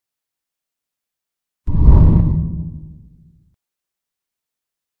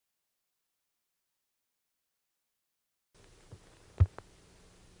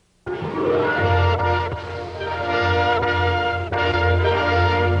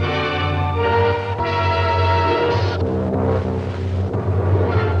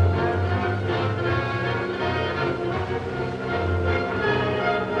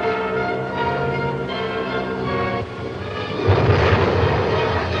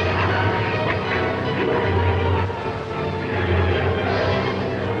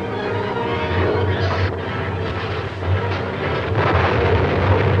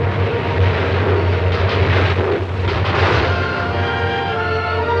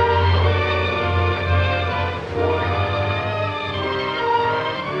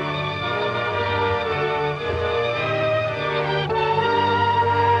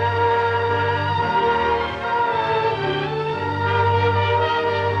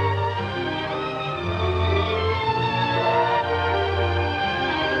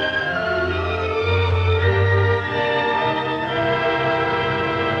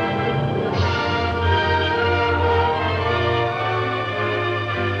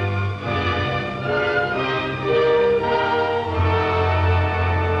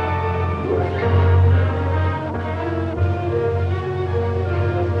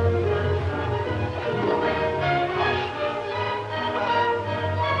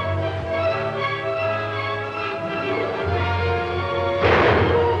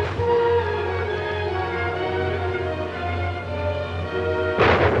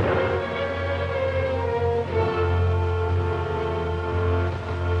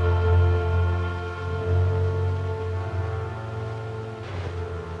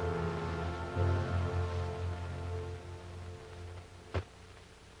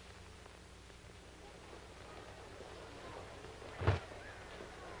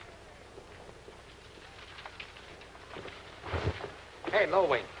Hey, low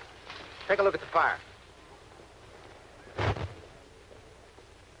wing. Take a look at the fire.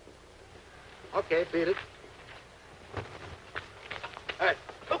 Okay, beat it. Hey,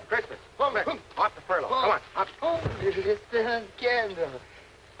 Christmas. Come here. Off the furlough. Come on. Up. Oh, listen, candle.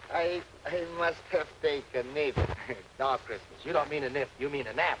 I must have taken a nip. No, Christmas. You don't mean a nip. You mean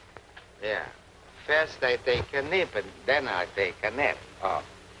a nap. Yeah. First I take a nip, and then I take a nap. Oh.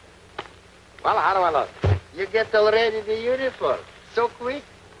 Well, how do I look? You get already the uniform. So quick.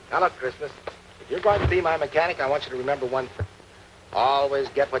 Now, look, Christmas. If you're going to be my mechanic, I want you to remember one thing. Always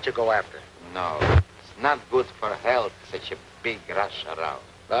get what you go after. No, it's not good for health, such a big rush around.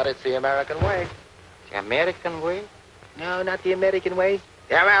 But it's the American way. The American way? No, not the American way.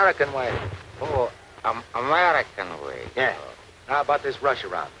 The American way. Oh, American way. Yeah. How about this rush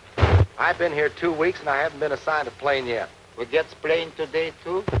around? I've been here 2 weeks, and I haven't been assigned a plane yet. We get plane today,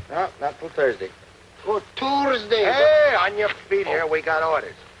 too? No, not till Thursday. Oh, Thursday. Hey, on your feet here. We got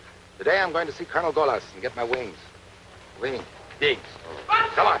orders. Today I'm going to see Colonel Golas and get my wings. Wings? Digs.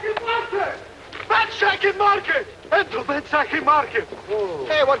 Come on. Mosaque market! Enter Mosaque market! Oh.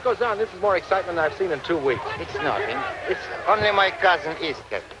 Hey, what goes on? This is more excitement than I've seen in 2 weeks. It's nothing. It's only my cousin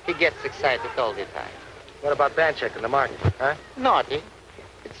Easter. He gets excited all the time. What about Banchek in the market, huh? Nothing.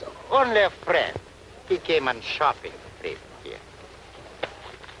 It's only a friend. He came on shopping trip here.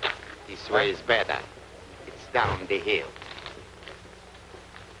 This way is better. It's down the hill.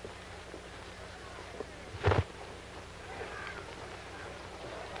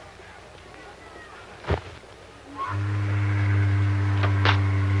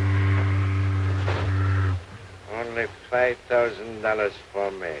 Only $5,000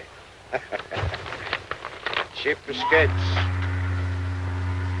 for me. Cheap as kids.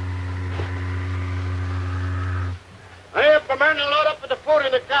 Hurry up, man, and load up with the food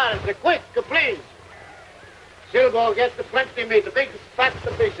in the cars. Quick, please. Silgo, get the plenty meat, the big fat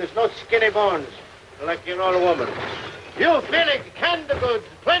pieces, no skinny bones, like your old woman. You, Felix, canned goods,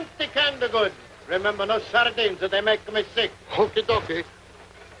 plenty canned goods. Remember, no sardines, or they make me sick. Okie dokie.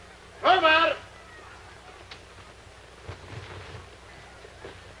 Omar!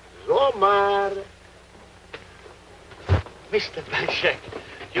 Omar! Mr. Blanchett,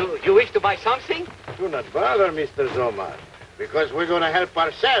 you wish to buy something? Do not bother, Mr. Zomar, because we're going to help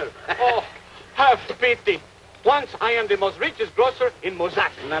ourselves. Oh, have pity. Once I am the most richest grocer in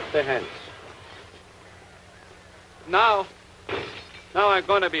Mosaque. Not the hands. Now I'm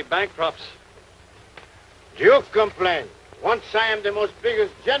going to be bankrupt. You complain. Once I am the most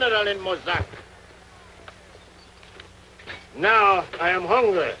biggest general in Mosaque. Now I am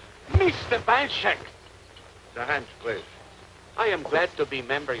hungry. Mr. Blanchett, The hands, please. I am glad to be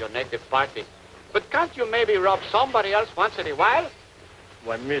member of your native party. But can't you maybe rob somebody else once in a while?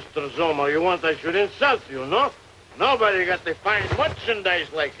 Why, Mr. Zoma, you want I should insult you, no? Nobody got the fine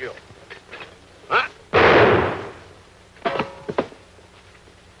merchandise like you. Huh?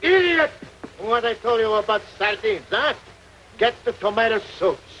 Idiot! What I told you about sardines, huh? Get the tomato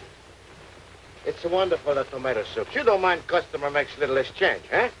soups. It's wonderful, the tomato soups. You don't mind customer makes little exchange,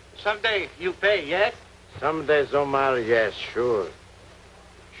 huh? Someday you pay, yes? Someday, Zomar, yes, sure.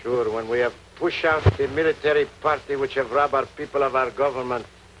 Sure, when we have pushed out the military party which have robbed our people of our government,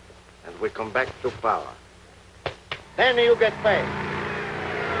 and we come back to power. Then you get paid.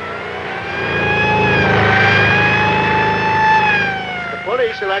 The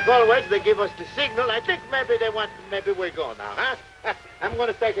police, like always, they give us the signal. I think maybe we go now, huh? I'm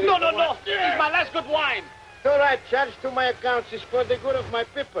going to take it. No. This is my last good wine. It's all right, charge to my accounts. It's for the good of my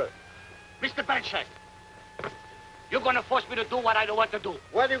people. Mr. Blanchett, you're going to force me to do what I don't want to do.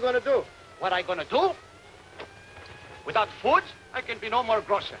 What are you going to do? What I going to do? Without food, I can be no more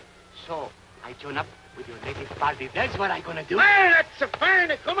grocer. So I join up with your native party. That's what I going to do. Hey, that's a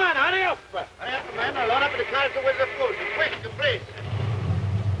fine. Come on, hurry up. Hurry up, man. I'll load up the cars with the food. Quick, please.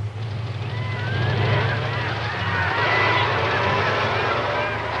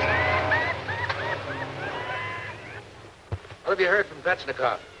 What have you heard from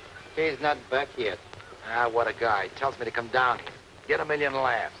Vetchnikov? He's not back yet. Ah, what a guy. He tells me to come down here. Get a million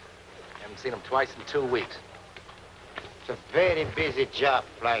laughs. Haven't seen him twice in 2 weeks. It's a very busy job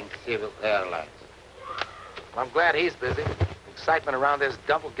flying civil airlines. Well, I'm glad he's busy. Excitement around this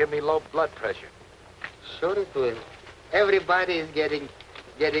dump will give me low blood pressure. Sure it will. Everybody is getting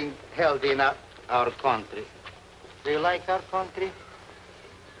healthy in our country. Do you like our country?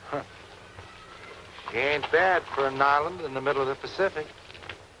 He ain't bad for an island in the middle of the Pacific.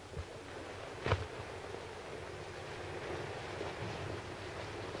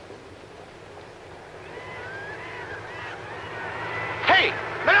 Hey,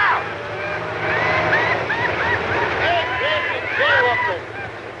 now! Hey, go up there.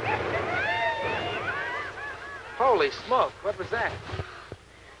 Holy smoke, what was that?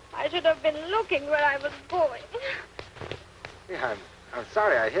 I should have been looking where I was going. Yeah, I'm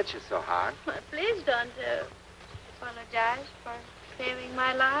sorry I hit you so hard. Well, please don't apologize for saving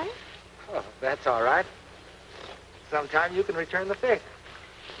my life. Oh, that's all right. Sometime you can return the favor.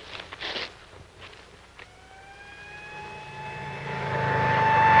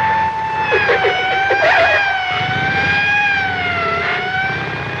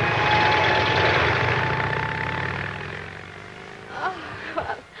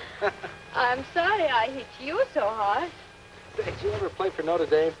 I'm sorry I hit you so hard. Did you ever play for Notre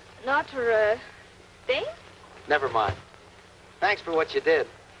Dame? Not for a thing? Never mind. Thanks for what you did.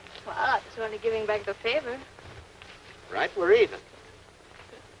 Well, I was only giving back the favor. Right, we're even.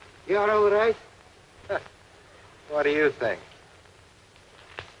 You're all right? What do you think?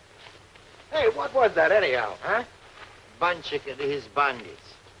 Hey, what was that anyhow, huh? Bunchik and his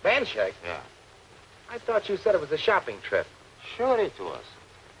bandits. Bandshake? Yeah. I thought you said it was a shopping trip. Sure it was.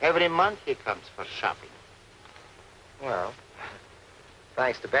 Every month he comes for shopping. Well,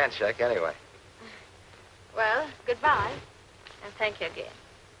 thanks to Bandshake anyway. Well, goodbye. And thank you again.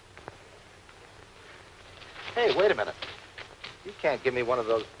 Hey, wait a minute. You can't give me one of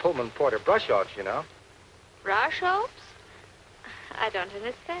those Pullman Porter brush-offs, you know. Brush-offs? I don't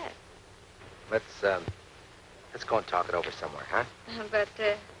understand. Let's go and talk it over somewhere, huh? But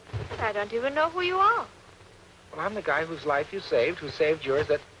I don't even know who you are. Well, I'm the guy whose life you saved, who saved yours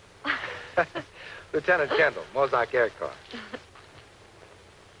at... Lieutenant Kendall, Mosaque Air Corps.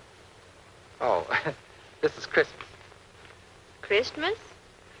 Oh, this is Christmas. Christmas?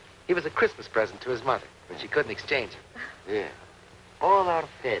 He was a Christmas present to his mother, but she couldn't exchange him. Yeah. All our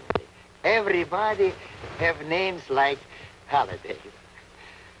family. Everybody have names like holidays.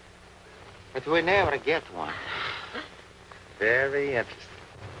 But we never get one. Very interesting.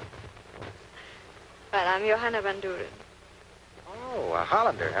 Well, I'm Johanna Van Duren. Oh, a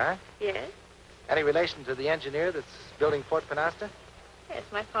Hollander, huh? Yes? Any relation to the engineer that's building Fort Penasta? Yes,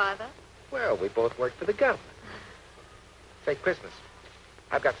 my father. Well, we both work for the government. Say, Christmas,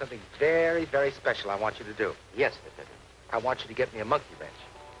 I've got something very, very special I want you to do. Yes, Lieutenant. I want you to get me a monkey wrench.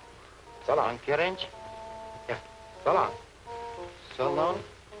 So long. Monkey wrench? Yeah, so long. So long?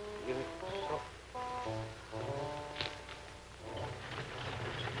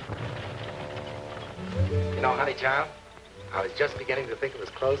 You know, honey child, I was just beginning to think it was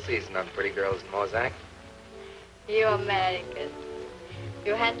close season on pretty girls in Mosaque. You American.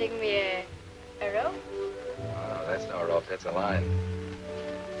 You handing me a rope? Oh, no, that's no rope, that's a line.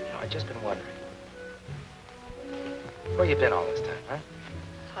 You know, I've just been wondering. Where you been all this time, huh?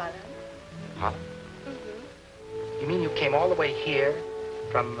 Holland. Holland? Mm-hmm. You mean you came all the way here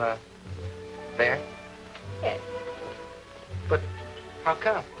from, there? Yes. But how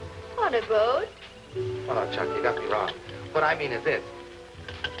come? On a boat. Oh, no, Chuck, you got me wrong. What I mean is this.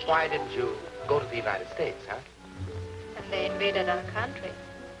 Why didn't you go to the United States, huh? And they invaded our country.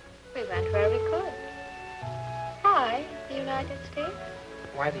 We went where we could. Why the United States?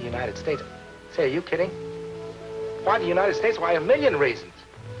 Why the United States? Say, are you kidding? Why the United States? Why, a million reasons.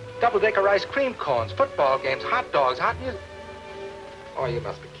 Double-decker ice cream cones, football games, hot dogs, hot music. Oh, you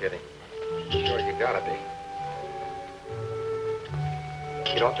must be kidding. Sure, you gotta be.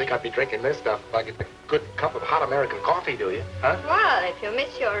 You don't think I'd be drinking this stuff if I get a good cup of hot American coffee, do you? Huh? Well, if you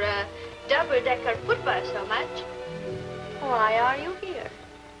miss your double-decker football so much, why are you here?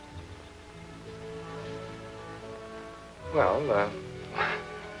 Well,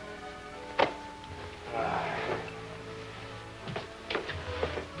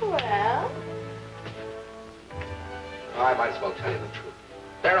 Well? I might as well tell you the truth.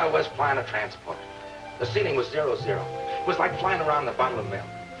 There I was flying a transport. The ceiling was 0-0. It was like flying around the bottle of milk.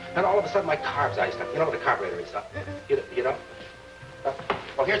 And all of a sudden, my carbs iced up. You know what a carburetor is, huh? You know?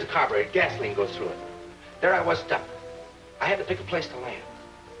 Well, here's a carburetor. Gasoline goes through it. There I was stuck. I had to pick a place to land.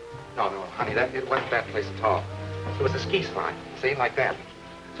 No, honey, it wasn't that place at all. It was a ski slide, see, like that.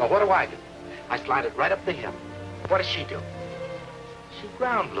 So what do? I slide it right up the hill. What does she do? She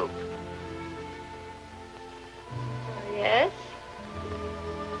ground looped. Yes?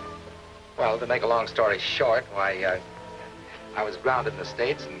 Well, to make a long story short, why, I was grounded in the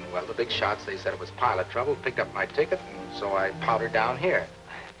States, and, well, the big shots, they said it was pilot trouble, picked up my ticket, and so I powdered down here.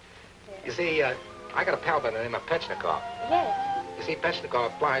 Yes. You see, I got a pal by the name of Pechnikov. Yes. You see,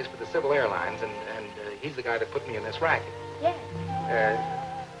 Pechnikov flies for the Civil Airlines, and he's the guy that put me in this racket. Yes.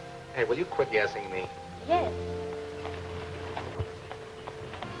 Hey, will you quit guessing me? Yes.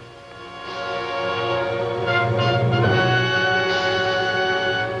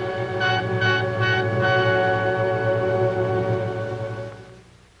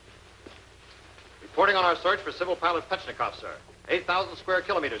 Reporting on our search for civil pilot Petchnikov, sir. 8,000 square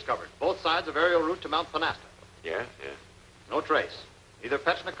kilometers covered. Both sides of aerial route to Mount Panasta. Yes, yes. No trace. Neither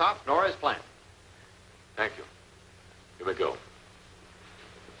Petchnikov nor his plane. Thank you. Here we go.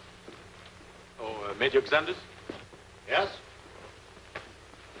 Oh, Major Xanders? Yes?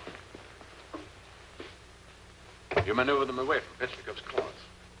 You maneuvered them away from Petchnikov's claws.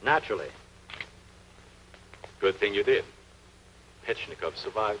 Naturally. Good thing you did. Petchnikov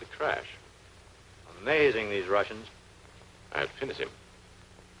survived the crash. Amazing, these Russians. I'd finish him.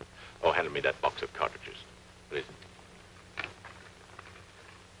 Oh, hand me that box of cartridges, please.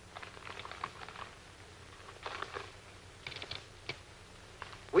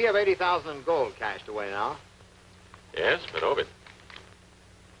 We have 80,000 in gold cached away now. Yes, but of it.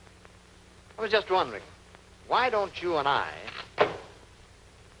 I was just wondering, why don't you and I...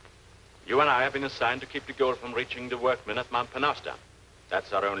 You and I have been assigned to keep the gold from reaching the workmen at Mount Panasta.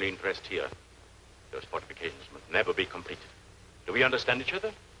 That's our only interest here. Those fortifications must never be completed. Do we understand each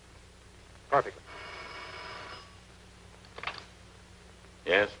other? Perfectly.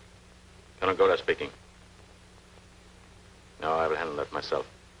 Yes? Colonel Gola speaking. No, I will handle that myself.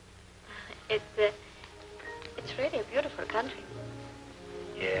 It's really a beautiful country.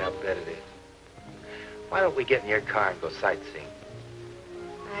 Yeah, I bet it is. Why don't we get in your car and go sightseeing?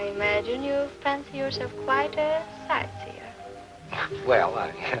 I imagine you fancy yourself quite a sightseer. Well,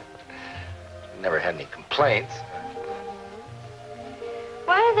 I never had any complaints.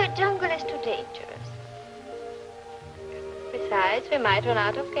 Well, the jungle is too dangerous. Besides, we might run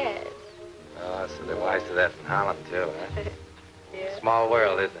out of gas. Oh, so they're wise to that in Holland, too, huh? Yeah. Small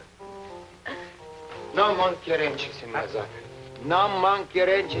world, isn't it? No monkey ranches in Mosaque. No monkey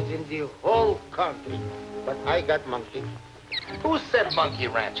ranches in the whole country. But I got monkey. Who said monkey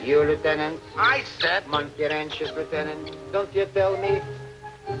ranch? You, Lieutenant? I said... Monkey ranches, Lieutenant. Don't you tell me?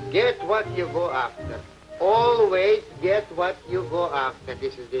 Get what you go after. Always get what you go after.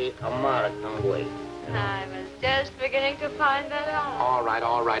 This is the American way. I was just beginning to find that out. All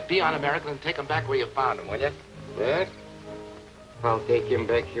right. Be un-American and take him back where you found him, will you? Back? I'll take him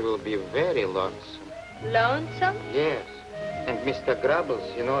back. He will be very lonesome. Lonesome? Yes. And Mr.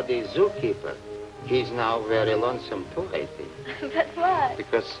 Grubbles, you know, the zookeeper, he's now very lonesome too, I think. But why?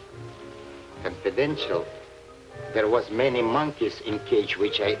 Because, confidential, there was many monkeys in cage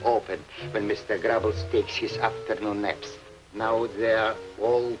which I opened when Mr. Grubbles takes his afternoon naps. Now they're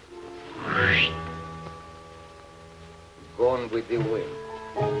all gone with the wind.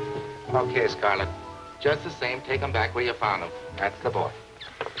 Okay, Scarlett. Just the same, take him back where you found him. That's the boy.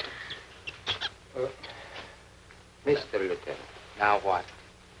 Mr. Lieutenant. Now what?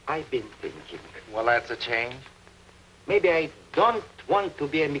 I've been thinking. Well, that's a change. Maybe I don't want to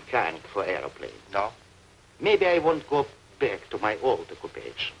be a mechanic for airplanes. No? Maybe I won't go back to my old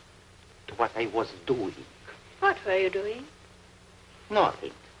occupation, to what I was doing. What were you doing?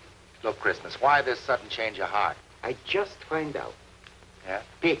 Nothing. Look, Christmas, why this sudden change of heart? I just find out. Yeah?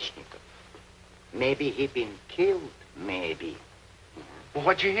 Petchnikov. Maybe he been killed, maybe. Well,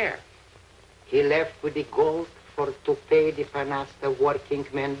 what'd you hear? He left with the gold to pay the Panasta working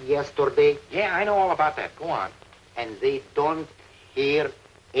men yesterday. Yeah, I know all about that. Go on. And they don't hear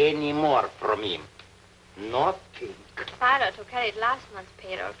any more from him. Nothing. The pilot who carried last month's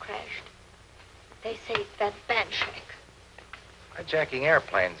payroll crashed. They say it's that Banshek. Hijacking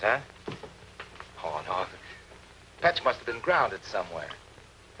airplanes, huh? Oh, no. Petch must have been grounded somewhere.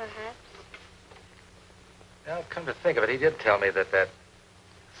 Perhaps. Now, come to think of it, he did tell me that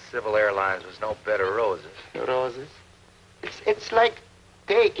Civil Airlines was no bed of roses. Roses? It's like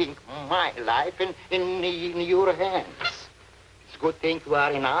taking my life in your hands. It's a good thing you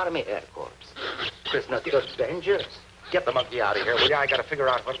are in Army Air Corps. It's not so dangerous. Get the monkey out of here, will you? I gotta figure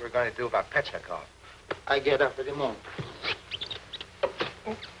out what we're going to do about Petchnikov. I get after the monkey.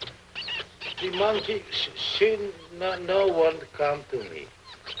 The monkey, she no one come to me.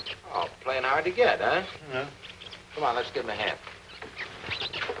 Oh, playing hard to get, huh? Yeah. Come on, let's give him a hand.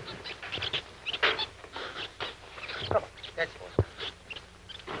 Come on, that's boy.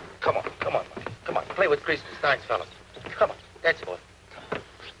 Come on, monkey. Come on, play with Christmas. Thanks, fella. Come on, that's boy.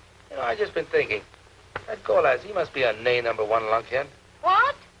 You know, I just been thinking. That Golas, he must be a nay #1 lunkhead.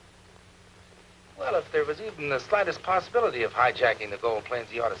 What? Well, if there was even the slightest possibility of hijacking the gold planes,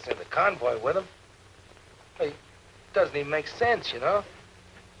 he ought to send a convoy with him. It doesn't even make sense, you know?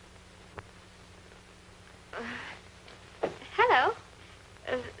 Hello.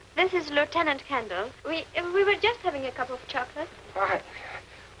 This is Lieutenant Kendall. We were just having a cup of chocolate. Hi.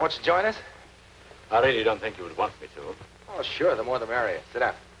 Want to join us? I really don't think you would want me to. Oh, sure. The more the merrier. Sit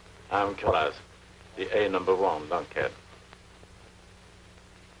down. I'm Golas, the A #1 lunkhead.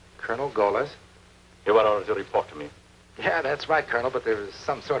 Colonel Golas? You were ordered to report to me. Yeah, that's right, Colonel, but there was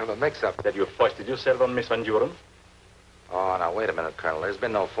some sort of a mix-up. That you foisted yourself on Miss Van Duren? Oh, now, wait a minute, Colonel. There's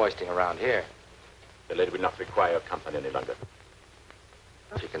been no foisting around here. The lady will not require your company any longer.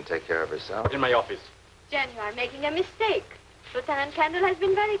 She can take care of herself. In my office. Jen, you are making a mistake. Lieutenant Kendall has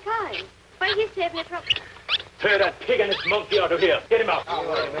been very kind. But he saved me from... Tear that pig and his monkey out of here. Get him out.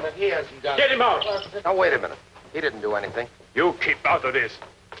 Oh, wait a minute. He hasn't done... Get him out. Now, wait a minute. He didn't do anything. You keep out of this.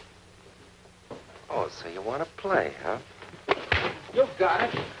 Oh, so you want to play, huh? You've got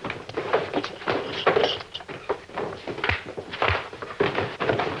it.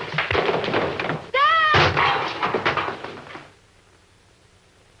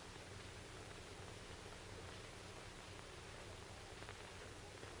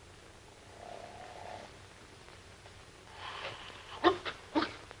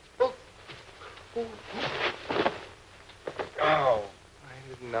 Oh, I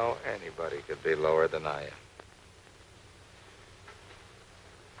didn't know anybody could be lower than I am.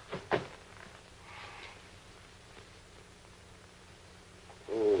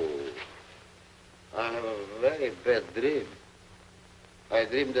 Oh, I have a very bad dream. I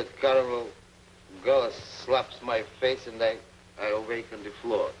dreamed that Carrol Naish slaps my face and I awake on the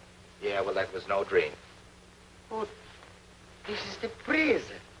floor. Yeah, well, that was no dream. Oh, this is the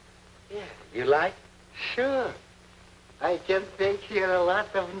prison. Yeah. You like? Sure. I can take here a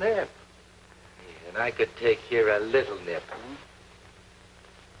lot of nap. Yeah, and I could take here a little nip.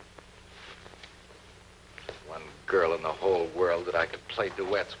 One girl in the whole world that I could play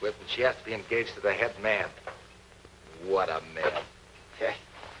duets with, and she has to be engaged to the head man. What a man.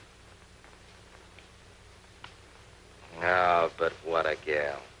 Oh, but what a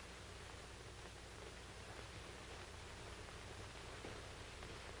gal.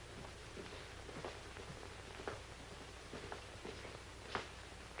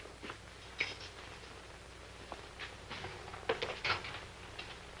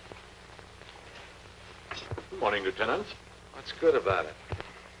 Good morning, Lieutenant. What's good about it?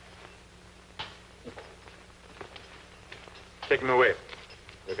 Take him away.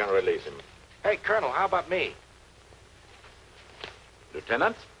 You can release him. Hey, Colonel, how about me?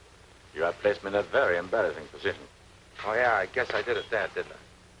 Lieutenant, you have placed me in a very embarrassing position. Oh, yeah, I guess I did it that, didn't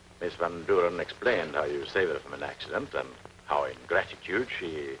I? Miss Van Duren explained how you saved her from an accident and how, in gratitude,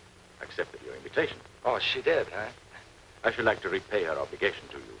 she accepted your invitation. Oh, she did, huh? I should like to repay her obligation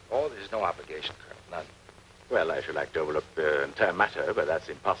to you. Oh, there's no obligation, Colonel, none. Well, I should like to overlook the entire matter, but that's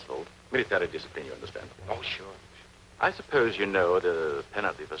impossible. Military discipline, you understand. Oh, sure. I suppose you know the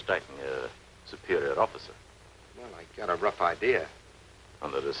penalty for striking a superior officer. Well, I got a rough idea.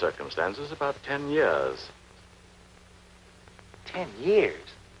 Under the circumstances, about 10 years. 10 years?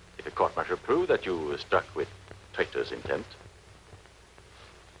 If a court-martial prove that you were struck with traitorous intent,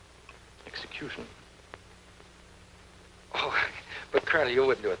 execution. Oh, but, Colonel, you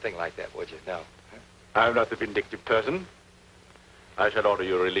wouldn't do a thing like that, would you? No. Huh? I'm not a vindictive person. I shall order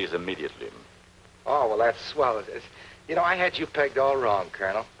your release immediately. Oh, well, that's swell. You know, I had you pegged all wrong,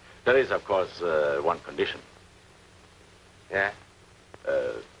 Colonel. There is, of course, one condition. Yeah?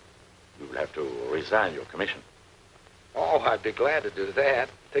 You will have to resign your commission. Oh, I'd be glad to do that.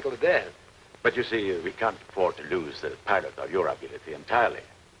 Tickled to death. But you see, we can't afford to lose the pilot of your ability entirely.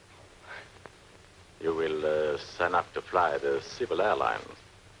 You will sign up to fly the civil airlines.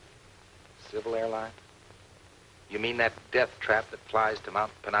 Civil airline? You mean that death trap that flies to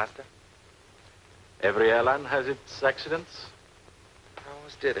Mount Panasta? Every airline has its accidents. I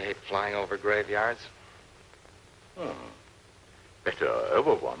always did hate flying over graveyards. Better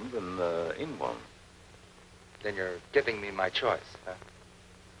over one than in one. Then you're giving me my choice, huh?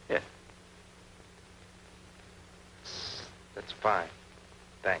 Yes. That's fine.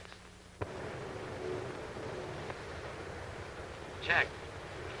 Thanks. Check.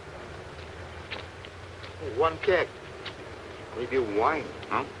 One keg. Maybe wine,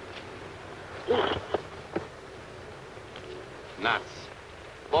 huh? Nuts.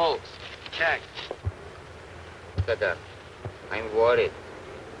 Bolts. Check. Tada. I'm worried.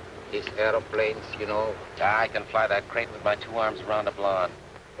 These aeroplanes, you know. I can fly that crate with my 2 arms around a blonde.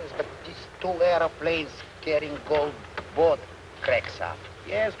 Yes, but these 2 aeroplanes carrying gold both cracks up.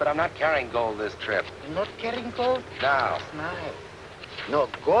 Yes, but I'm not carrying gold this trip. You're not carrying gold? No. That's nice. No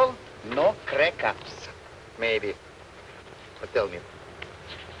gold, no crack-ups. Maybe. But tell me,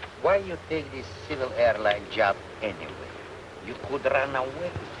 why you take this civil airline job anyway? You could run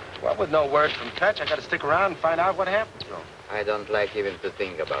away. Well, with no word from Touch, I got to stick around and find out what happened to him. I don't like even to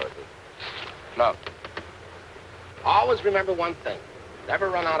think about it. Look, always remember one thing. Never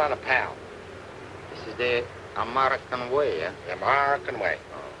run out on a pal. This is the American way, eh? The American way.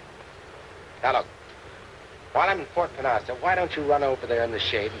 Now, look, While I'm in Fort Penasta, why don't you run over there in the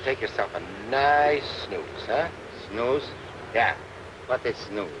shade and take yourself a nice snooze, huh? Snooze? Yeah. What is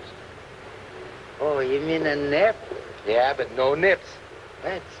snooze? Oh, you mean a nap? Yeah, but no nips.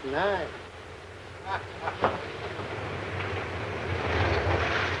 That's nice.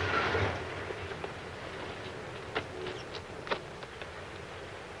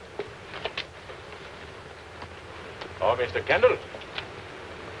 Oh, Mr. Kendall.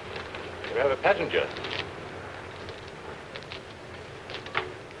 You have a passenger.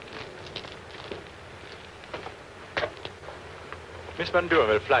 Miss Van Duren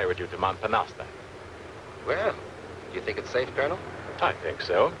will fly with you to Mount Penasta. Well, do you think it's safe, Colonel? I think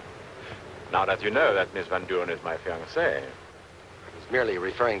so. Now that you know that Miss Van Duren is my fiancée. I was merely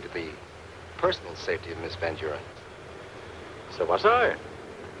referring to the personal safety of Miss Van Duren. So was I.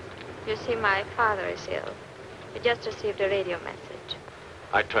 You see, my father is ill. We just received a radio message.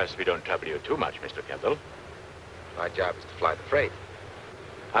 I trust we don't trouble you too much, Mr. Kendall. My job is to fly the freight.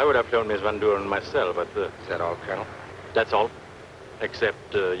 I would have flown Miss Van Duren myself, but... Is that all, Colonel? That's all.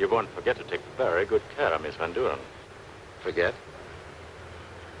 Except you won't forget to take very good care of Miss Van Duren. Forget?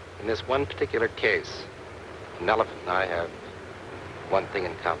 In this one particular case, an elephant and I have one thing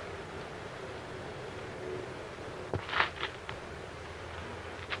in common.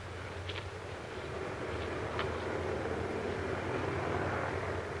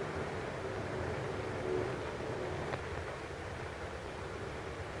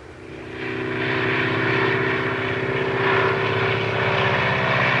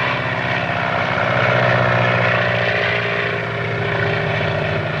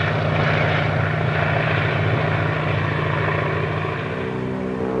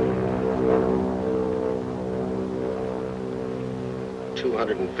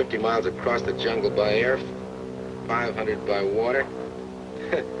 Miles across the jungle by air, 500 by water.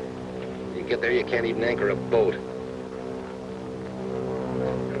 You get there, you can't even anchor a boat. I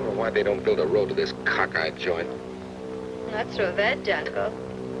don't know why they don't build a road to this cockeyed joint. Not through that jungle.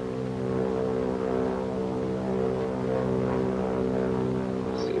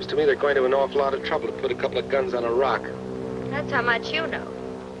 Seems to me they're going to an awful lot of trouble to put a couple of guns on a rock. That's how much you know.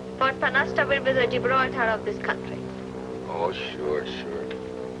 Fort Penasta will be the Gibraltar of this country. Oh, sure.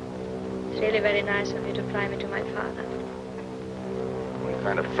 It's really very nice of you to fly me to my father. One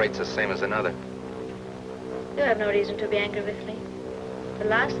kind of freight's the same as another. You have no reason to be angry with me. The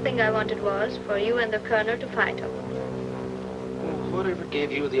last thing I wanted was for you and the Colonel to fight over me. Well, whatever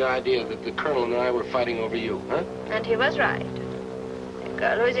gave you the idea that the Colonel and I were fighting over you, huh? And he was right. A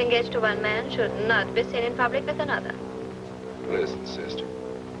girl who is engaged to one man should not be seen in public with another. Listen, sister.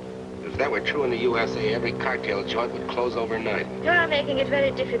 If that were true in the USA, every cartel joint would close overnight. You are making it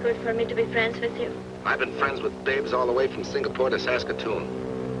very difficult for me to be friends with you. I've been friends with babes all the way from Singapore to Saskatoon.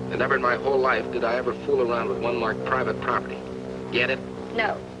 And never in my whole life did I ever fool around with one marked private property. Get it?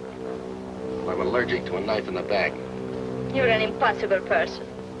 No. I'm allergic to a knife in the back. You're an impossible person.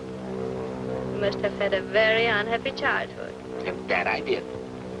 You must have had a very unhappy childhood. And that I did.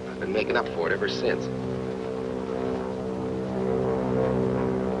 I've been making up for it ever since.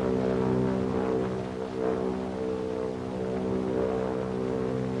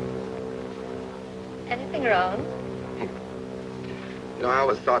 Anything wrong? You know, I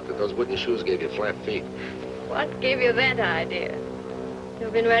always thought that those wooden shoes gave you flat feet. What gave you that idea?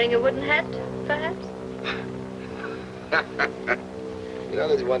 You've been wearing a wooden hat, perhaps? You know,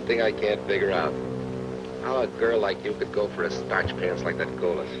 there's one thing I can't figure out. How a girl like you could go for a starch pants like that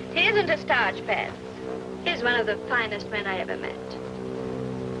Golas. He isn't a starch pants. He's one of the finest men I ever met.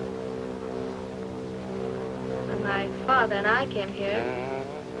 When my father and I came here,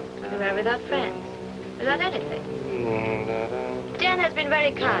 we were without friends, without anything. Dan has been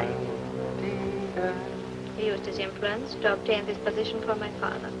very kind. He used his influence to obtain this position for my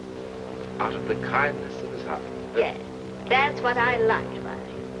father. Out of the kindness of his heart. Yes, that's what I liked about him.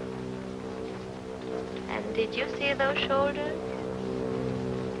 And did you see those shoulders?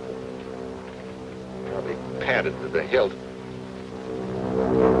 Probably padded to the hilt.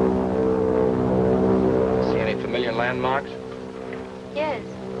 See any familiar landmarks? Yes,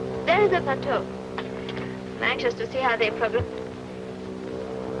 there is a plateau. I'm anxious to see how they progress.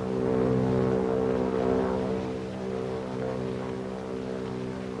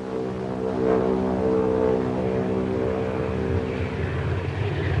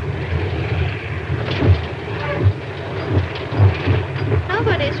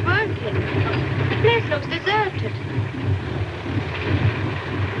 Nobody's working. The place looks deserted.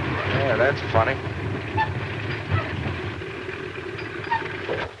 Yeah, that's funny.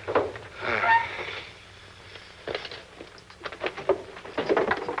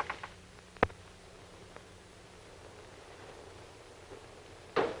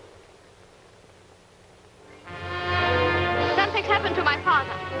 to my father.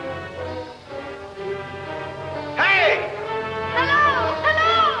 Hey! Hello!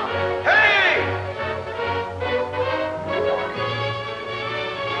 Hello! Hey!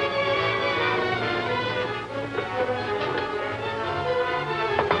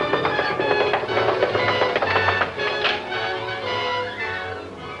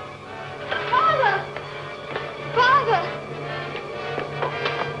 Father! Father!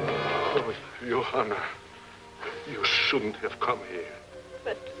 Oh, Johanna, you shouldn't have come here.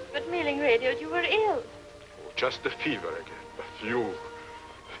 But Mealing radioed you were ill. Oh, just the fever again. But you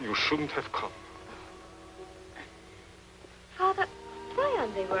shouldn't have come. Father, why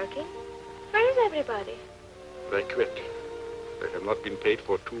aren't they working? Where is everybody? They quit. They have not been paid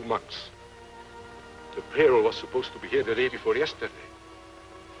for 2 months. The payroll was supposed to be here the day before yesterday.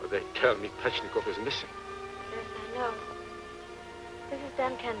 But they tell me Pechnikov is missing. Yes, I know. This is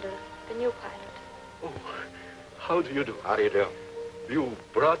Dan Kendall, the new pilot. Oh, how do you do? How do you do? You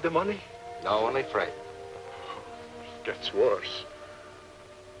brought the money? No, only freight. It gets worse.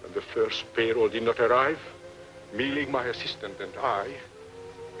 When the first payroll did not arrive, Mealing, my assistant, and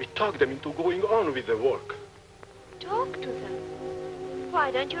we talked them into going on with the work. Talk to them.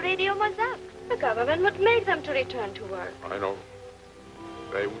 Why don't you radio Mosaque? The government would make them to return to work. I know.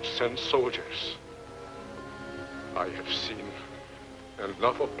 They would send soldiers. I have seen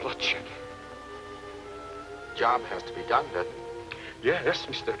enough of bloodshed. Job has to be done, doesn't it? Yes,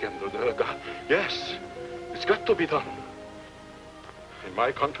 Mr. Kendall. Yes, it's got to be done. In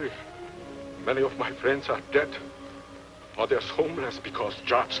my country, many of my friends are dead. Others homeless because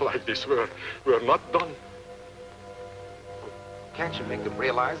jobs like this were not done. Can't you make them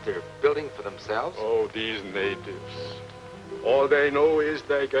realize they're building for themselves? Oh, these natives. All they know is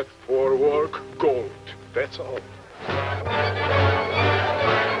they get for work gold. That's all.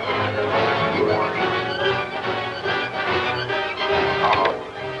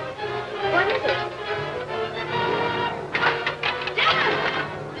 What is it?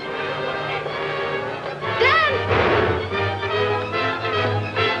 Dan!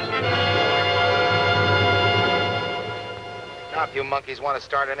 Now, if you monkeys want to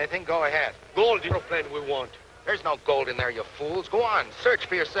start anything, go ahead. Gold aeroplane we want. There's no gold in there, you fools. Go on, search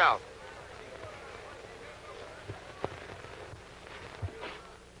for yourself.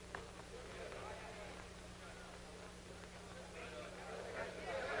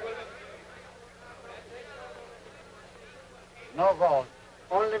 No gold,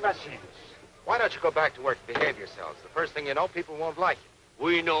 only machines. Why don't you go back to work and behave yourselves? The first thing you know, people won't like you.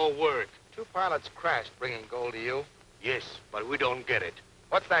 We know work. 2 pilots crashed bringing gold to you. Yes, but we don't get it.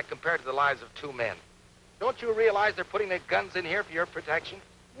 What's that compared to the lives of 2 men? Don't you realize they're putting their guns in here for your protection?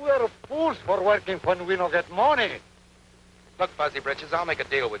 We're fools for working when we don't get money. Look, Fuzzy Britches, I'll make a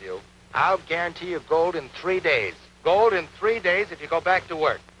deal with you. I'll guarantee you gold in 3 days. Gold in 3 days if you go back to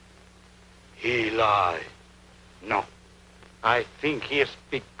work. He lie. No. I think he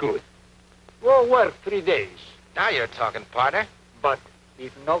speak good. We'll work 3 days. Now you're talking, partner. But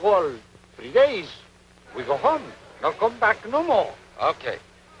if no gold, 3 days, we go home. No come back no more. Okay.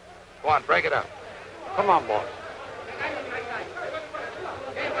 Go on, break it up. Come on, boss.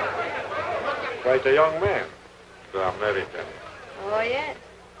 Quite a young man, the American. Oh, yes.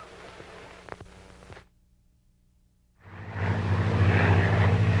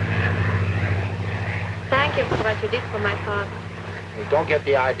 Thank you for what you did for my father. And don't get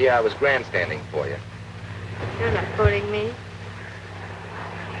the idea I was grandstanding for you. You're not fooling me.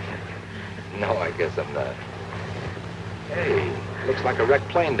 No, I guess I'm not. Hey, looks like a wrecked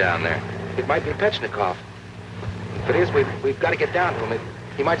plane down there. It might be Pechnikov. If it is, we've got to get down to him.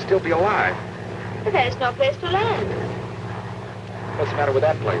 He might still be alive. But there's no place to land. What's the matter with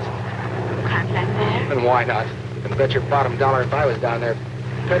that place? You can't land there. And why not? You can bet your bottom dollar if I was down there,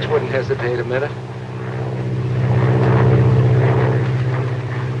 Petch wouldn't hesitate a minute.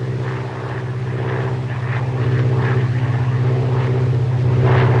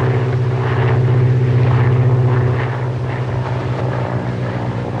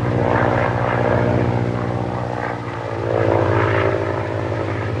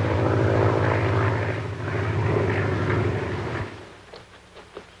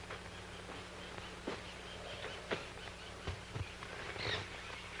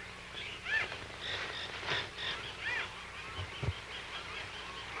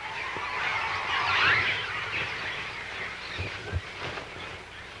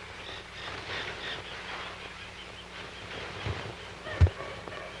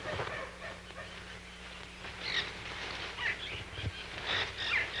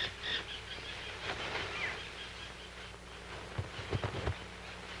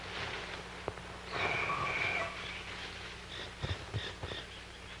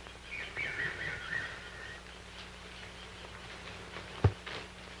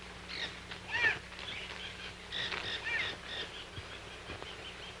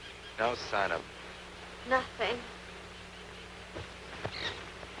 No sign of him. Nothing.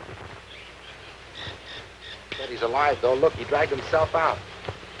 Said he's alive, though. Look, he dragged himself out.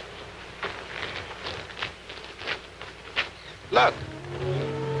 Look.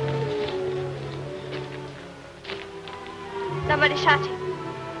 Somebody shot him.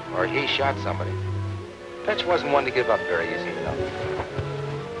 Or he shot somebody. Fetch wasn't one to give up very easy, you know.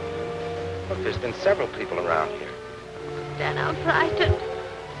 Look, there's been several people around here. Then I'm frightened.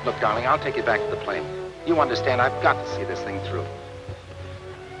 Look, darling, I'll take you back to the plane. You understand, I've got to see this thing through.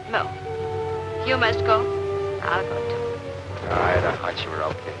 No. You must go. I'll go too. I had a hunch you were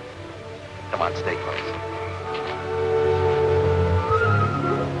okay. Come on, stay close.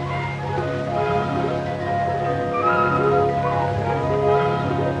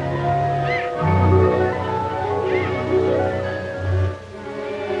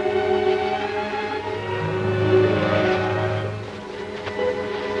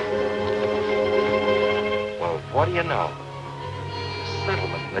 Well, what do you know? A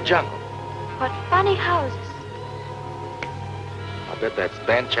settlement in the jungle. What funny houses. I bet that's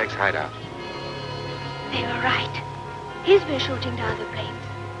Banchek's hideout. They were right. He's been shooting the other planes.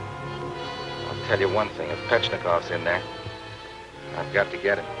 I'll tell you one thing. If Pechnikov's in there, I've got to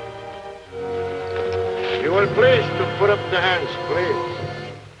get him. You will please to put up the hands, please.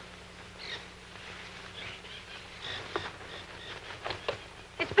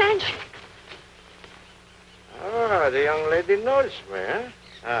 It's Banchek. Ah, the young lady knows me, huh?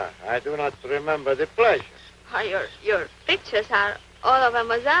 Ah, I do not remember the pleasure. Oh, your pictures are all over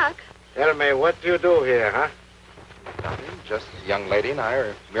Mosaque. Tell me, what do you do here, huh? Nothing. Just the young lady and I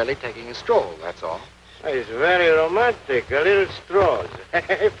are merely taking a stroll, that's all. It's very romantic. A little strolls.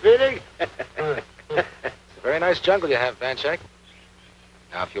 Feeling? It's a very nice jungle you have, Banchek.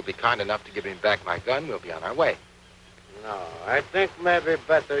 Now, if you'll be kind enough to give me back my gun, we'll be on our way. No, I think maybe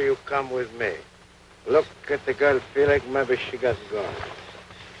better you come with me. Look at the girl, Felix. Maybe she got gone.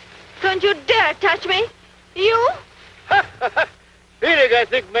 Don't you dare touch me. You? Felix, I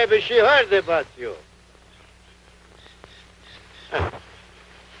think maybe she heard about you.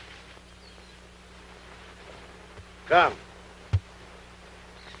 Come.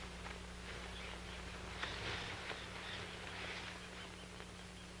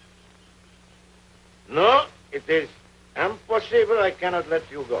 No, it is impossible. I cannot let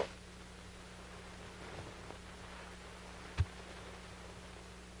you go.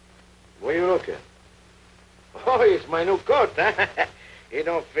 What are you looking? Oh, it's my new coat, huh? It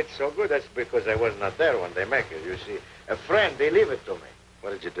don't fit so good. That's because I was not there when they make it. You see, a friend, they leave it to me.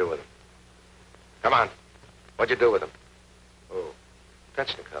 What did you do with him? Come on. What'd you do with him? Oh,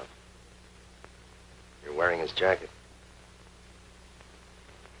 Pechnikov. You're wearing his jacket.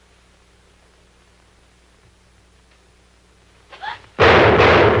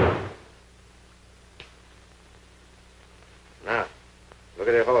 Now, look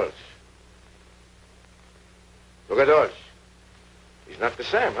at the holes. Look at those. He's not the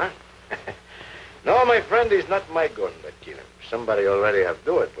same, huh? No, my friend, it's not my gun that killed him. Somebody already have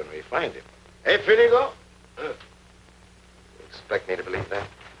do it when we find him. Hey, Filigo? You expect me to believe that?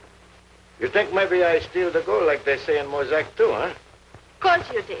 You think maybe I steal the gold like they say in Mosaque too, huh? Of course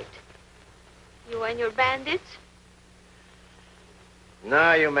you did. You and your bandits.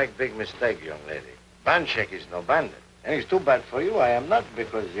 Now you make big mistake, young lady. Banchek is no bandit. And it's too bad for you. I am not,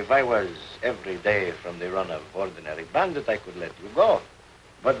 because if I was every day from the run of ordinary bandit, I could let you go.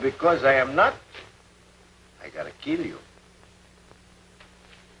 But because I am not, I gotta kill you.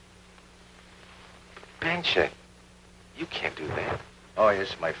 Banchek, you can't do that. Oh,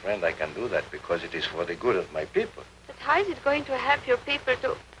 yes, my friend, I can do that because it is for the good of my people. But how is it going to help your people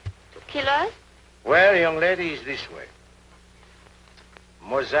to kill us? Well, young lady, it's this way.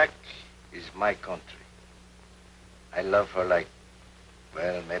 Mosaque is my country. I love her like,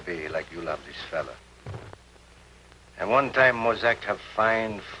 well, maybe like you love this fella. And one time Mosaque have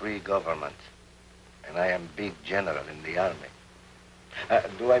fine, free government. And I am big general in the army.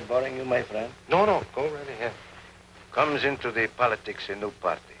 Do I boring you, my friend? No, go right ahead. Comes into the politics a new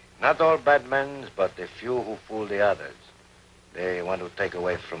party. Not all bad men, but a few who fool the others. They want to take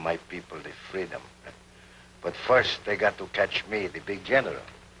away from my people the freedom. But first, they got to catch me, the big general.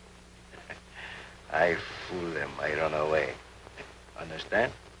 I fool them, I run away.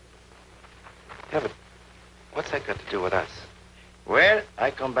 Understand? Yeah, but what's that got to do with us? Well,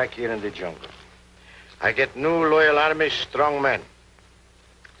 I come back here in the jungle. I get new loyal army, strong men.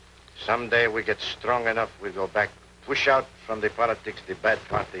 Someday we get strong enough, we go back, push out from the politics, the bad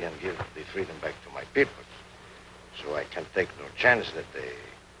party, and give the freedom back to my people. So I can take no chance that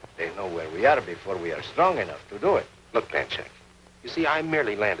they know where we are before we are strong enough to do it. Look, Banchek, You see, I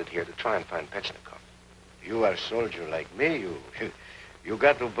merely landed here to try and find Pechnikov. You are a soldier like me. You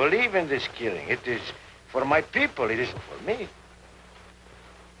got to believe in this killing. It is for my people. It isn't for me.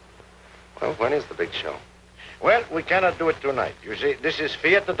 Well, when is the big show? Well, we cannot do it tonight. You see, this is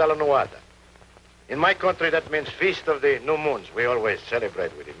Fiesta della Nuada. In my country, that means Feast of the New Moons. We always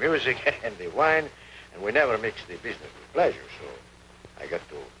celebrate with the music and the wine, and we never mix the business with pleasure, so I got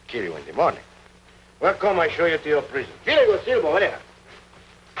to kill you in the morning. Well, come, I show you to your prison. Silvo, olha.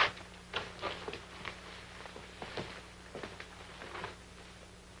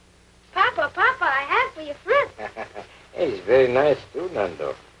 Papa, I have for you fruit. Hey, it's very nice too,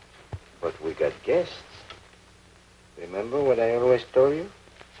 Nando. But we got guests. Remember what I always told you?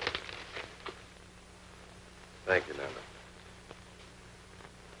 Thank you, Nando.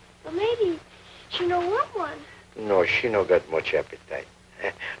 Well, maybe she don't want one. No, she no got much appetite.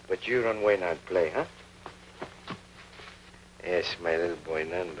 But you run away now and play, huh? Yes, my little boy,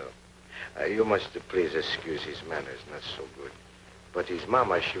 Nando. You must please excuse his manners, not so good. But his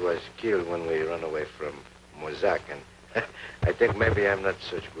mama, she was killed when we run away from Mosaque, and I think maybe I'm not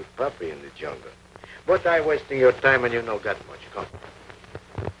such good puppy in the jungle. But I wasting your time and you no got much. Come.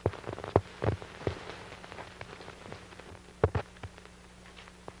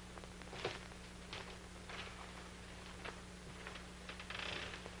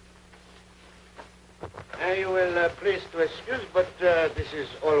 You will please to excuse, but this is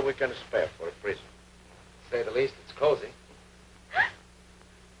all we can spare for a prison. To say the least, it's cozy.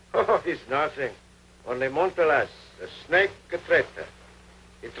 Oh, it's nothing. Only Montelas, a snake, a traitor.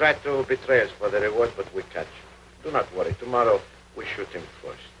 He tried to betray us for the reward, but we catch him. Do not worry. Tomorrow, we shoot him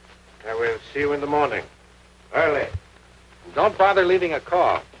first. I will see you in the morning. Early. Don't bother leaving a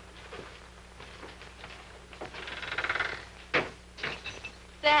call.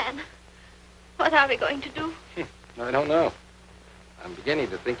 Dan, what are we going to do? I don't know. I'm beginning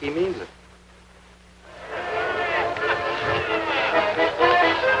to think he means it.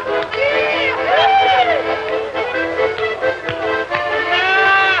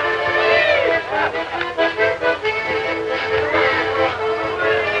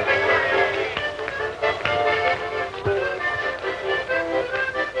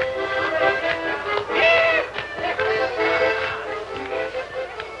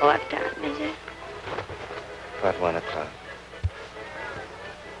 What time is it? About 1 o'clock.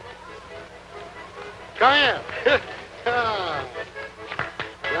 Come here.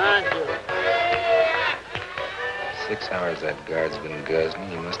 Thank you. 6 hours that guard's been guzzling.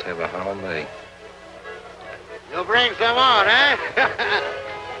 He must have a hollow leg. You bring some on, eh?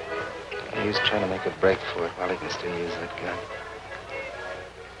 He's trying to make a break for it while he can still use that gun.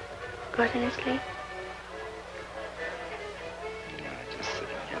 Got any sleep? No, just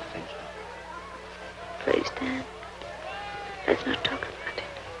sitting here thinking. Please, Dan. Let's not talk about it.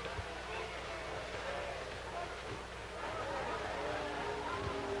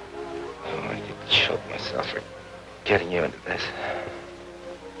 Oh, I could choke myself for getting you into this.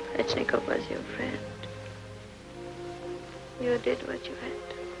 Pechnikov was your friend. You did what you had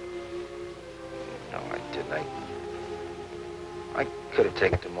to. No, I didn't. I could have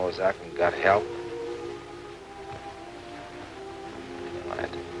taken it to Mosaque and got help. I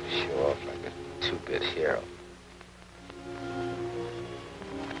had to show off like a two-bit hero.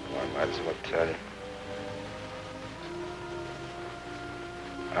 Well, I might as well tell you.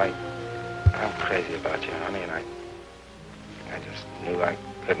 I'm crazy about you, honey, and I just knew I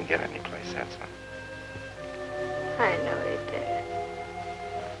couldn't get any place, that's all. I know it, Dad.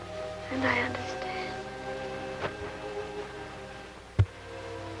 And I understand.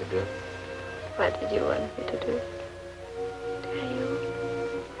 You do? What did you want me to do? Tell you?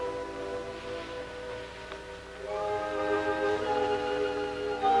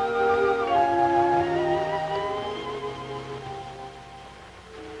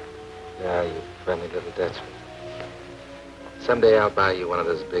 Yeah, you friendly little Dutchman. Someday I'll buy you one of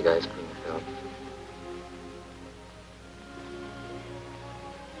those big ice cream films.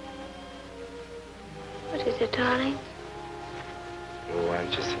 What is it, darling? Oh,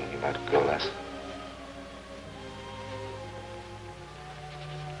 I'm just thinking about Golas.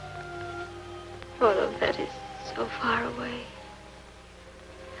 All of that is so far away.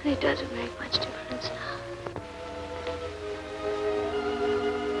 And it doesn't make much difference now.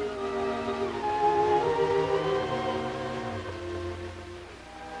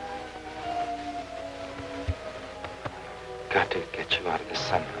 Got to get you out of the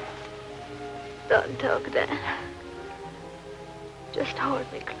sun. Don't talk, Dan. Just hold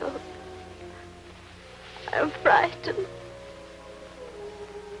me close. I'm frightened.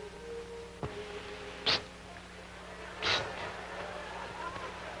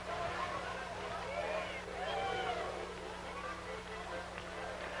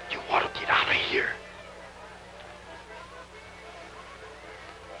 here.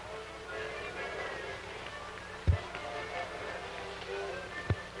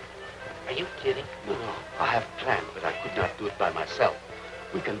 Are you kidding? No, I have a plan, but I could not do it by myself.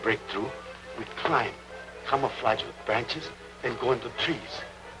 We can break through. We climb, camouflage with branches, then go into trees.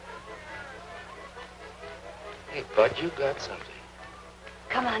 Hey, Bud, you got something.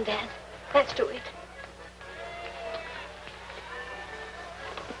 Come on, Dan. Let's do it.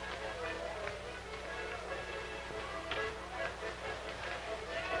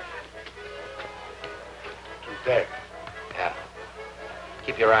 There. Yeah.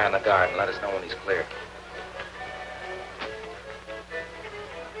 Keep your eye on the guard and let us know when he's clear.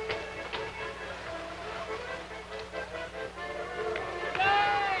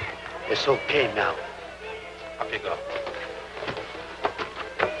 It's okay now. Up you go.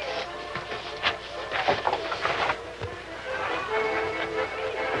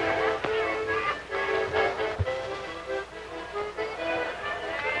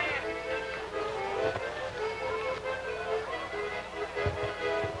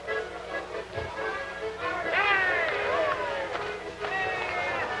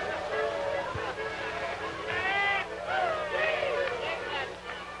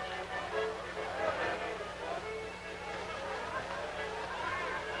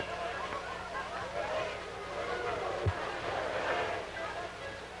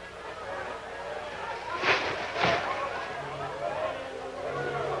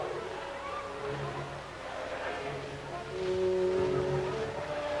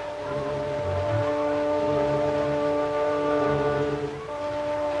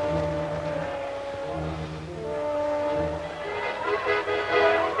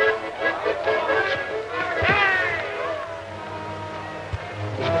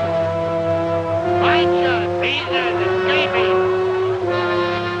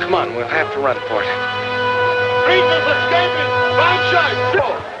 Come on, we'll have to run for it. Creature's escaping! Fine shot! Go!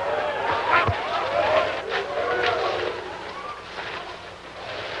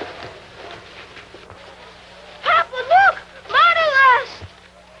 Papa, look! Monolith!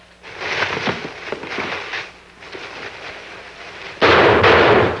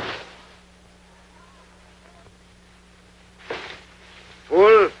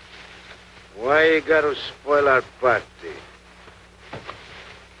 Fool, why you gotta spoil our party?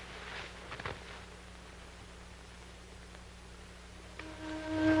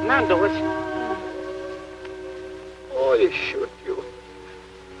 Nando, what's... Oh, he shoot you.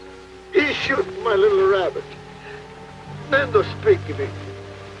 He shoot my little rabbit. Nando, speak to me.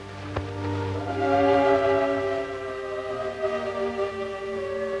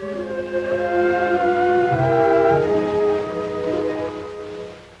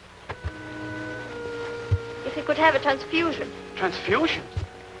 If he could have a transfusion. Transfusion?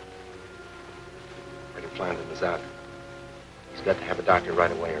 Ready to find him is out. He's got to have a doctor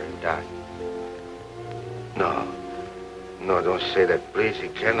right away or he'll die. No, don't say that, please. He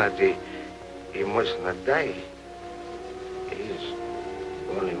cannot. He must not die. He's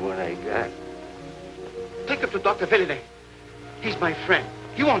the only one I got. Take him to Dr. Villeneuve. He's my friend.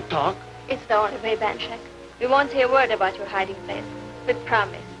 He won't talk. It's the only way, Banshek. We won't say a word about your hiding place. With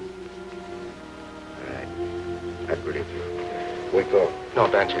promise. All right. I believe you. We go. No,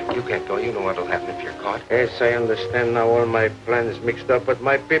 Banshek, you can't go. You know what'll happen if you're caught. Yes, I understand now. All my plans mixed up, but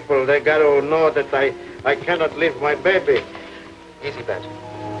my people, they got to know that I cannot leave my baby. Easy, Banshek.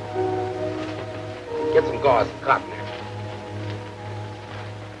 Get some gauze and cotton there.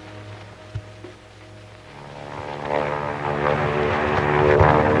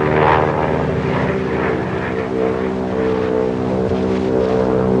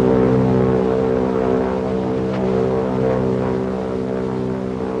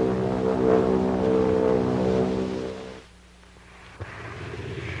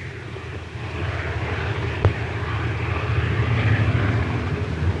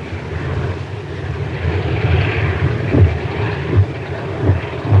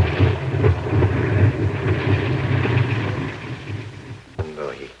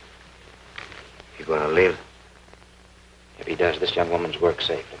 This young woman's work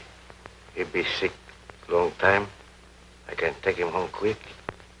safely. He'll be sick long time. I can take him home quick.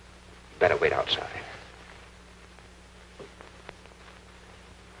 Better wait outside.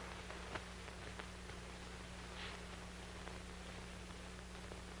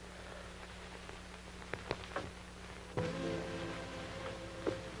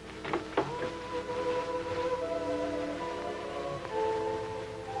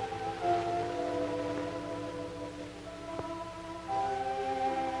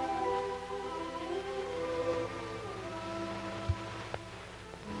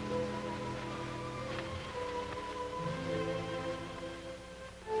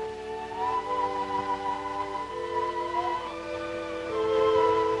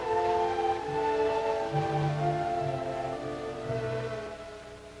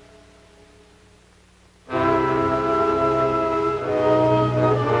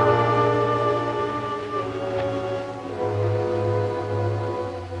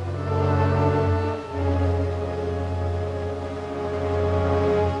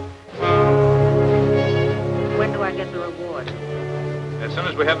 as soon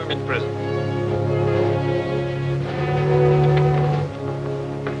as we have him in prison.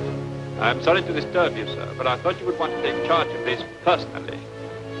 I'm sorry to disturb you, sir, but I thought you would want to take charge of this personally.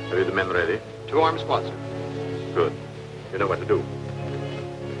 Have you the men ready? 2 armed squads, sir. Good. You know what to do.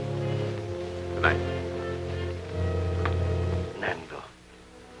 Good night.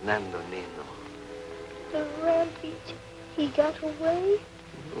 Nando, Nino. The rabbit, he got away?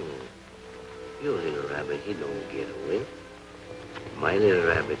 No. Your little rabbit, he don't get away. My little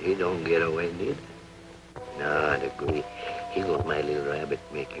rabbit, he don't get away neither. No, the agree. He got my little rabbit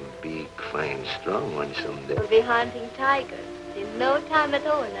make him big, fine, strong one someday. We'll be hunting tigers in no time at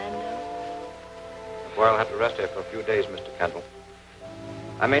all, Nando. Well, I'll have to rest here for a few days, Mr. Kendall.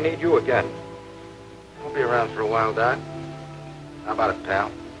 I may need you again. I'll be around for a while, Doc. How about it,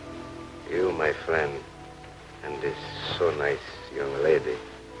 pal? You, my friend, and this so nice young lady,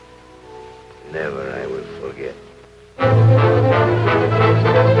 never I will forget.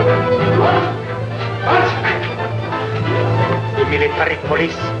 The military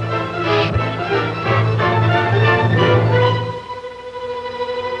police.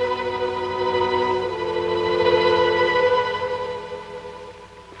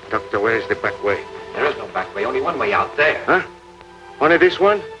 Doctor, where is the back way? There is no back way, only one way out there. Huh? Only this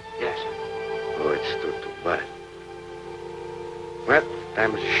one? Yes. Oh, it's too bad. Well,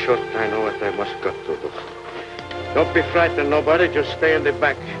 I'm short. I know what I must go to do. Don't be frightened, nobody. Just stay in the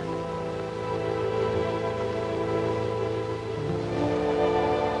back.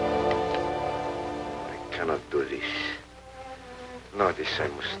 I cannot do this. No, this I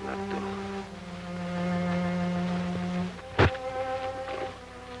must not do.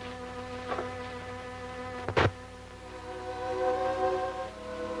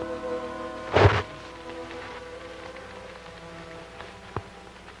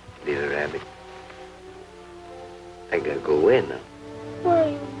 Little rabbit, I gotta go away now. Where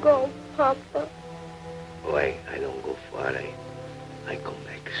you go, Papa? Oh, I don't go far. I come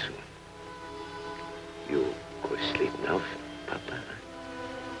back soon. You go sleep now, Papa.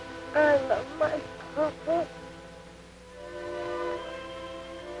 I love my Papa.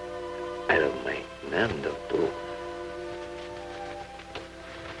 I love my Nando, too.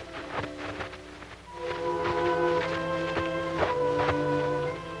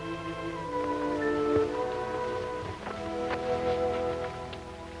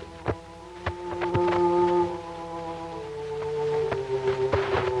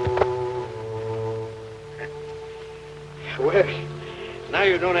 Well, now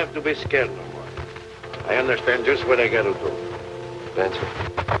you don't have to be scared no more. I understand just what I gotta do. Benson,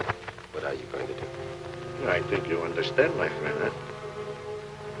 what are you going to do? I think you understand, my friend, huh?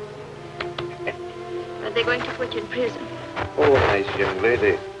 But they're going to put you in prison. Oh, nice young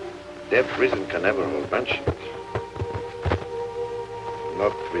lady. That prison can never hold Banshee. No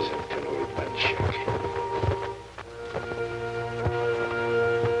prison can hold Banshee.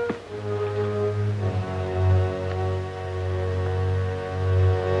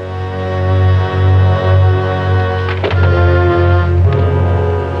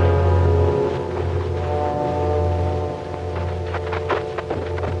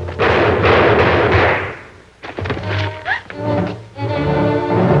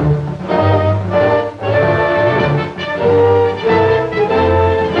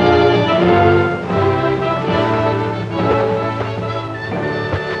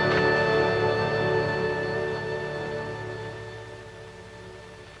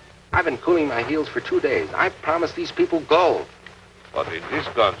 I've been cooling my heels for 2 days. I've promised these people gold. But in this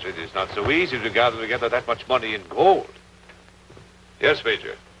country, it is not so easy to gather together that much money in gold. Yes,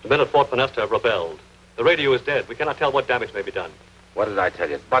 Major. The men at Fort Penesta have rebelled. The radio is dead. We cannot tell what damage may be done. What did I tell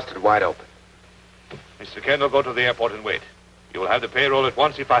you? It's busted wide open. Mr. Kendall, go to the airport and wait. You will have the payroll at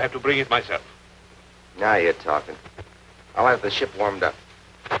once if I have to bring it myself. Now you're talking. I'll have the ship warmed up.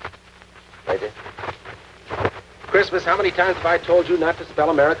 Major? Christmas, how many times have I told you not to spell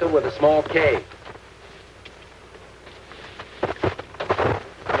America with a small K?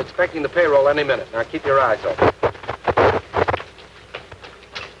 I'm expecting the payroll any minute. Now keep your eyes open.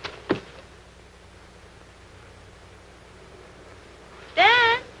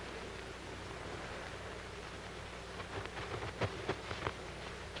 Dan!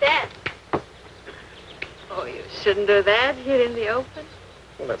 Dan! Oh, you shouldn't do that here in the open.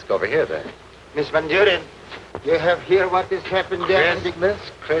 Well, let's go over here then. Miss Van Duren, you have hear what has happened there?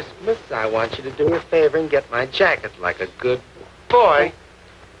 Christmas, I want you to do me a favor and get my jacket like a good boy.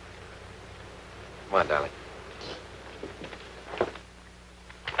 Come on, darling.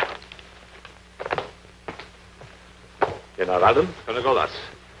 General Arlen, Colonel Golas,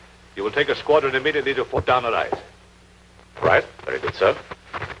 you will take a squadron immediately to Fort Down Rise. Right. Very good, sir.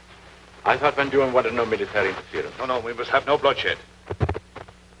 I thought Van Duren wanted no military interference. No, we must have no bloodshed.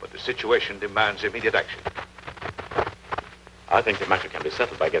 But the situation demands immediate action. I think the matter can be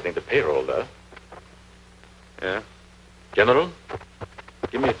settled by getting the payroll, though. Yeah? General,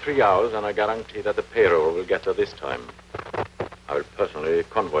 give me 3 hours and I guarantee that the payroll will get there this time. I will personally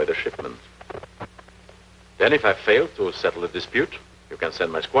convoy the shipment. Then if I fail to settle the dispute, you can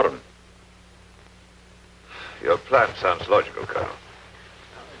send my squadron. Your plan sounds logical, Colonel.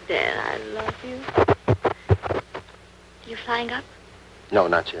 Dad, I love you. You flying up? No,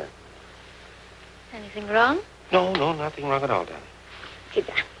 not yet. Anything wrong? No, nothing wrong at all, Daddy. Sit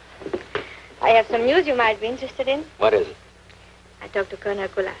down. I have some news you might be interested in. What is it? I talked to Colonel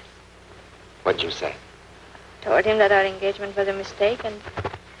Wiles. What'd you say? Told him that our engagement was a mistake and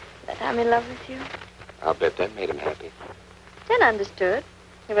that I'm in love with you. I'll bet that made him happy. Then understood.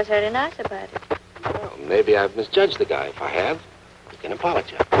 He was very nice about it. Well, maybe I've misjudged the guy. If I have, you can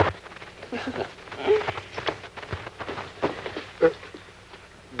apologize.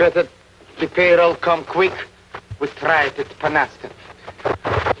 Better the payroll come quick. We try it at Panasta.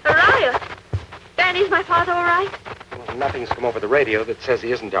 A riot? Then is my father all right? Well, nothing's come over the radio that says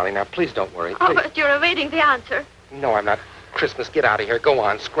he isn't, darling. Now, please don't worry. Oh, Please. but you're awaiting the answer. No, I'm not. Christmas, get out of here. Go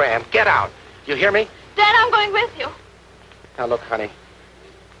on, scram. Get out. You hear me? Dad, I'm going with you. Now, look, honey.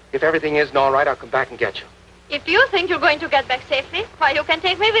 If everything isn't all right, I'll come back and get you. If you think you're going to get back safely, why, you can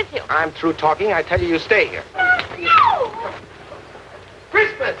take me with you. I'm through talking. I tell you, you stay here. No!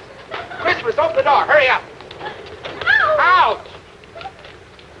 Christmas! Christmas, open the door. Hurry up. No! Out!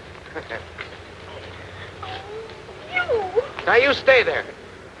 You! Now, you stay there.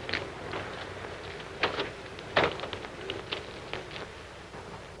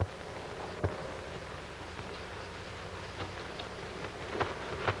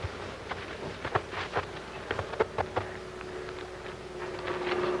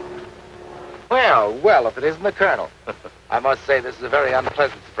 Well, if it isn't the Colonel. I must say this is a very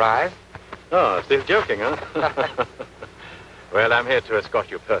unpleasant surprise. Oh, still joking, huh? Well, I'm here to escort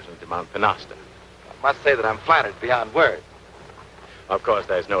you personally to Mount Panasta. I must say that I'm flattered beyond words. Of course,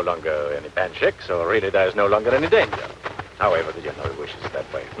 there's no longer any banshik, so really there's no longer any danger. However, the general wishes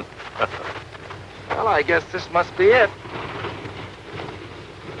that way. Well, I guess this must be it.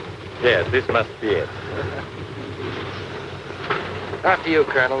 Yes, this must be it. After you,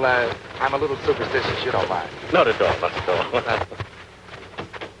 Colonel. I'm a little superstitious, you don't mind. Not at all, not at all.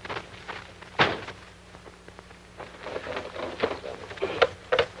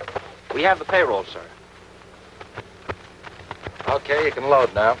 We have the payroll, sir. Okay, you can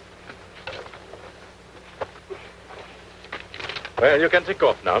load now. Well, you can take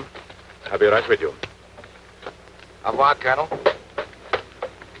off now. I'll be right with you. Au revoir, Colonel.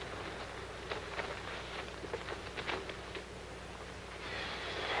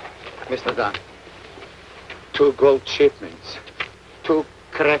 Mr. Don, 2 gold shipments, 2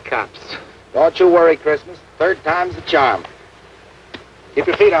 crack-ups. Don't you worry, Christmas. 3rd time's the charm. Keep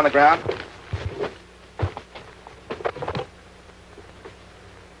your feet on the ground.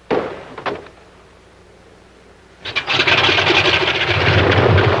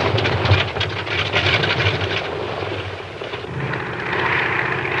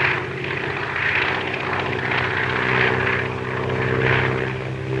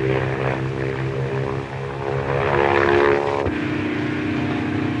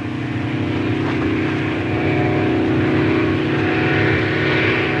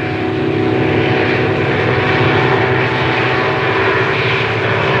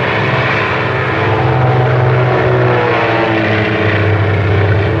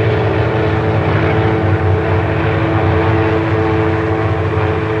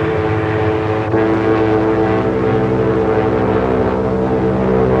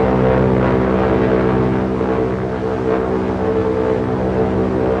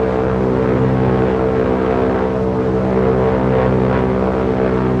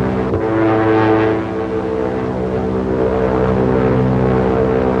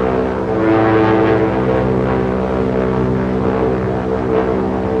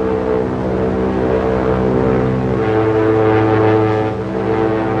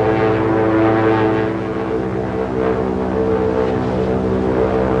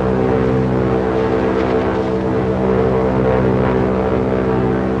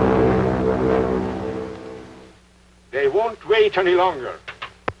 Any longer.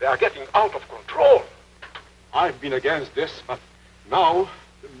 They are getting out of control. I've been against this, but now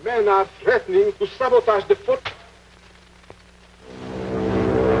the men are threatening to sabotage the foot.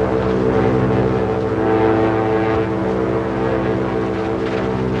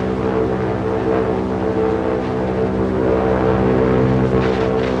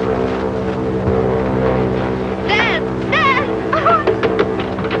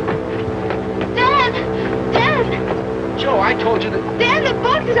 Dan, the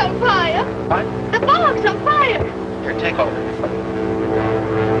box is on fire. What? The box on fire. Here, take over.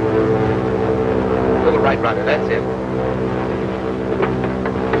 Little right rudder, that's it.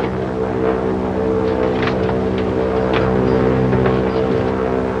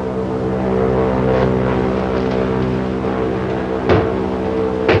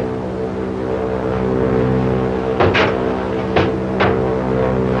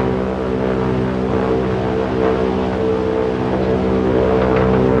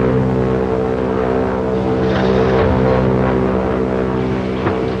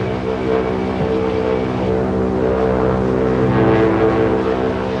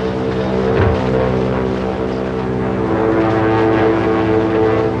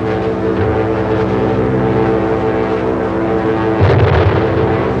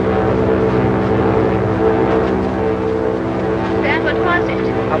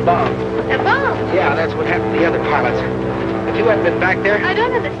 I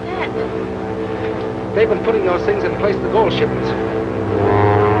don't understand. They've been putting those things in place of the gold shipments.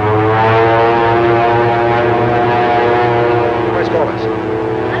 Where's Wallace?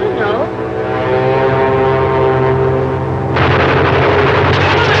 I don't know.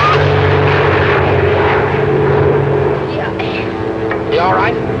 Yeah. You all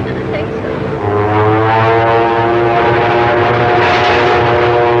right? I think so.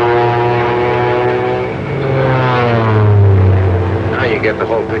 You get the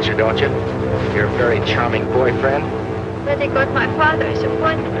whole picture, don't you? Your very charming boyfriend. But he got my father's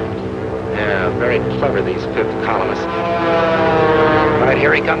appointment. Yeah, very clever, these fifth columnists. Right,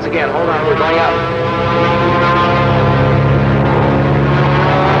 here he comes again. Hold on, we're going up.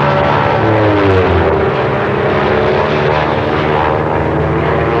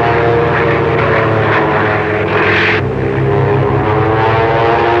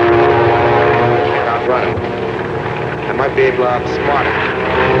 Can't outrun him. I might be able to outsmart him.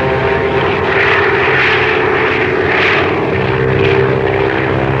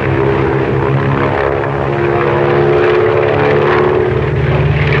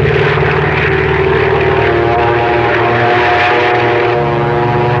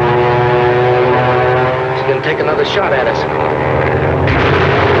 He's gonna take another shot at us.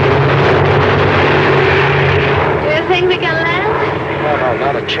 Do you think we can land? No,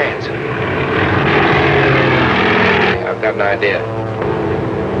 not a chance. I've got an idea.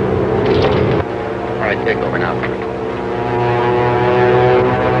 All right, take over now.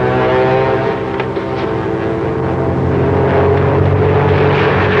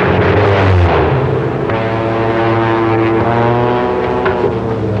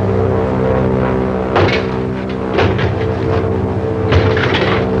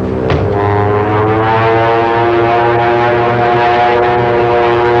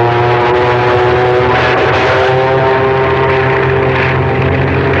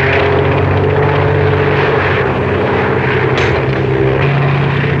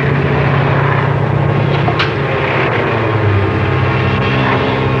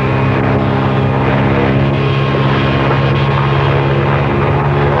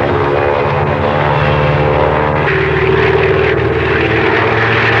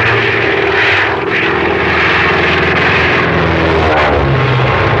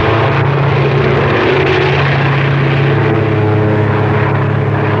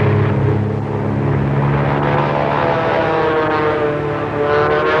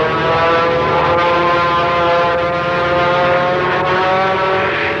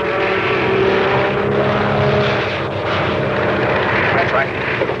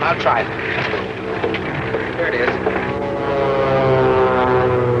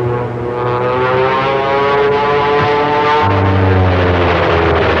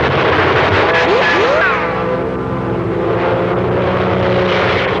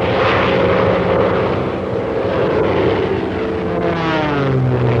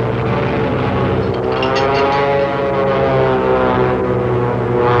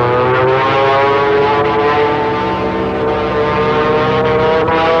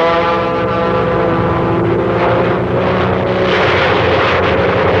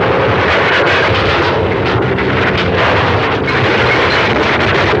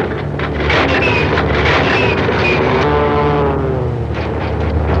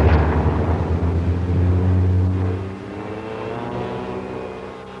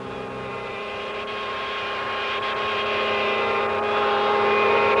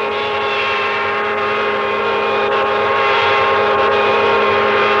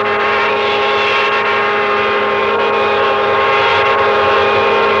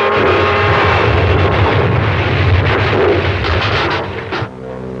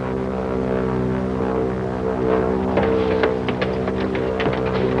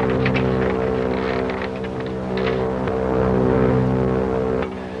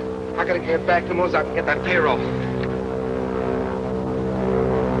 get back to Mosaque and get that payroll.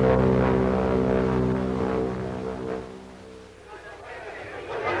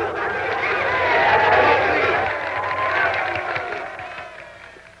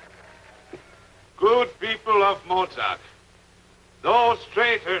 Good people of Mosaque, those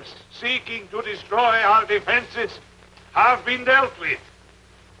traitors seeking to destroy our defenses have been dealt with.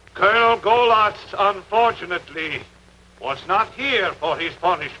 Colonel Golatz, unfortunately, was not here for his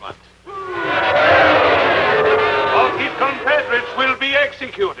punishment. But his Confederates will be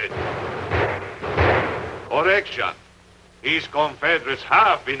executed. Correction. His Confederates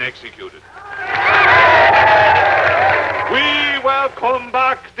have been executed. We welcome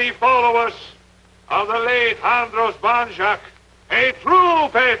back the followers of the late Andros Banjak, a true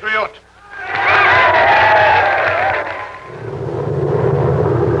patriot.